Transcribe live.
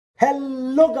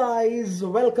Hello guys,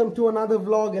 welcome to another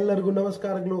vlog. Ellargu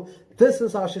namaskaramlu. This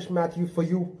is Ashish Mathew for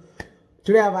you.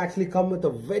 Today I've actually come with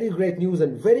a very great news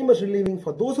and very much relieving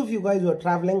for those of you guys who are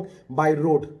traveling by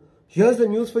road. Here's the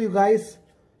news for you guys.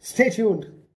 Stay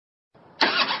tuned.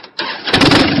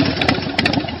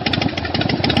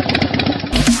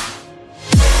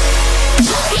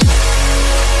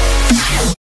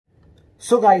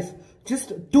 So guys,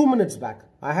 just 2 minutes back,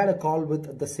 I had a call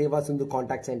with the Seva Sindhu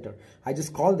contact center. I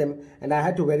just called them and I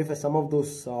had to verify some of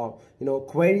those,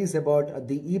 queries about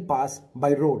the e-pass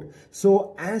by road.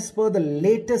 So as per the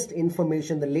latest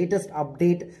information, the latest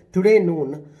update today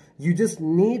noon, you just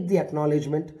need the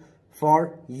acknowledgement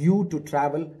for you to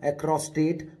travel across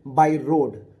state by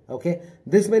road. Okay,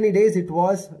 this many days it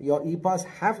was your e-pass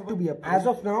have to be approved. As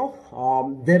of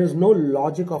now, there is no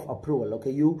logic of approval.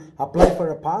 Okay, you apply for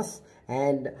a pass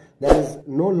and there is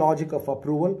no logic of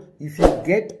approval. If you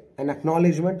get an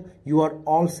acknowledgement, you are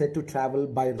all set to travel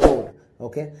by road.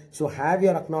 Okay, so have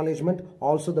your acknowledgement,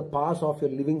 also the pass of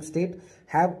your living state.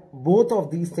 Have both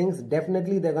of these things.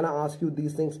 Definitely they're gonna ask you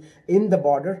these things in the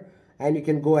border, and you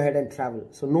can go ahead and travel.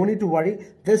 So no need to worry.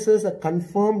 This is a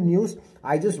confirmed news.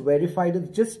 I just verified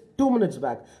it just 2 minutes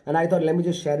back. And I thought, let me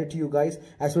just share it to you guys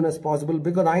as soon as possible.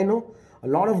 Because I know a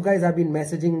lot of guys have been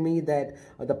messaging me that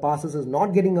the passes is not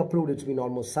getting approved. It's been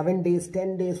almost 7 days,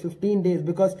 10 days, 15 days.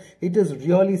 Because it is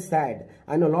really sad.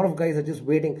 I know a lot of guys are just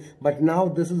waiting. But now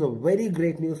this is a very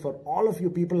great news for all of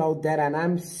you people out there. And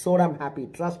I'm so damn happy.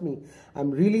 Trust me, I'm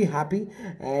really happy.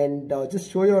 And just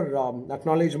show your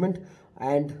acknowledgement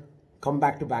and come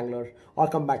back to Bangalore or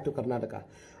come back to Karnataka.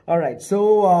 Alright,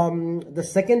 so the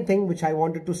second thing which I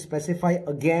wanted to specify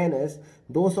again is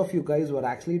those of you guys who are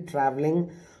actually traveling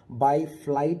by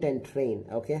flight and train.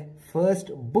 Okay,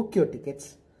 first book your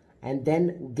tickets and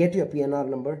then get your PNR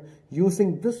number.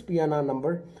 Using this PNR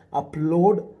number,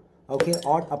 upload, okay,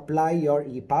 or apply your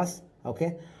e-pass.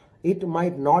 Okay, it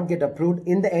might not get approved.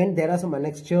 In the end, there are some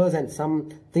annexures and some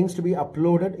things to be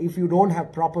uploaded. If you don't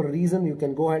have proper reason, you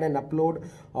can go ahead and upload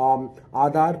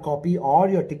Aadhaar copy or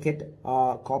your ticket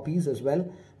copies as well.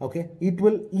 Okay, it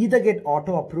will either get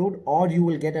auto approved or you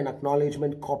will get an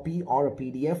acknowledgement copy or a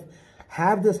PDF.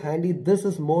 Have this handy. This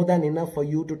is more than enough for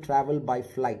you to travel by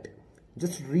flight.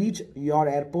 Just reach your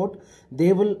airport.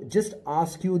 They will just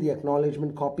ask you the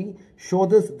acknowledgement copy. Show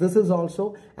this. This is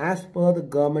also as per the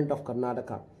government of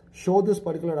Karnataka. Show this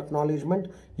particular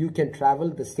acknowledgement, you can travel.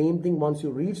 The same thing once you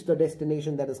reach the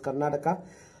destination, that is Karnataka,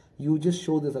 you just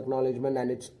show this acknowledgement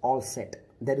and it's all set.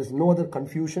 There is no other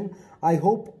confusion. I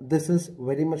hope this is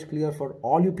very much clear for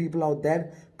all you people out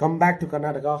there. Come back to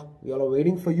Karnataka. We all are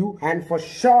waiting for you. And for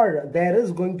sure, there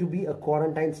is going to be a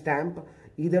quarantine stamp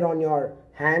either on your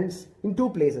hands in two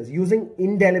places using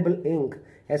indelible ink.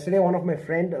 Yesterday, one of my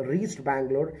friend reached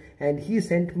Bangalore and he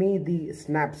sent me the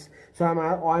snaps. So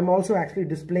I'm also actually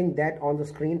displaying that on the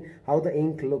screen, how the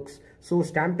ink looks. So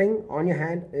stamping on your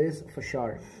hand is for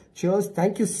sure. Cheers.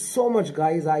 Thank you so much,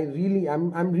 guys. I'm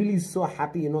really so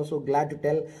happy, so glad to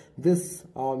tell this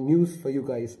news for you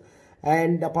guys.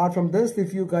 And apart from this,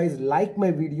 if you guys like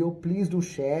my video, please do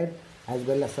share as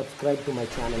well as subscribe to my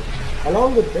channel.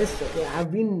 Along with this, okay,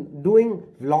 I've been doing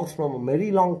vlogs from a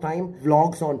very long time.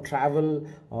 Vlogs on travel,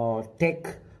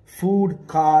 tech, food,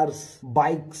 cars,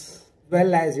 bikes,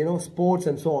 well as, sports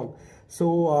and so on.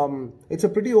 So it's a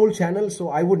pretty old channel, so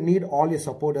I would need all your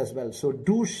support as well. So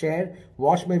do share,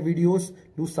 watch my videos,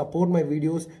 do support my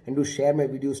videos, and do share my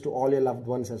videos to all your loved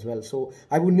ones as well. So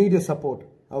I would need your support.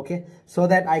 Okay, so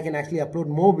that I can actually upload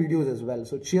more videos as well.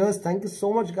 So cheers. Thank you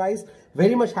so much, guys.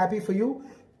 Very much happy for you.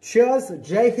 Cheers.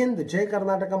 Jai Hind. Jai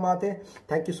Karnataka Mate.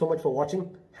 Thank you so much for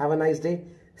watching. Have a nice day.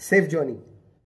 Safe journey.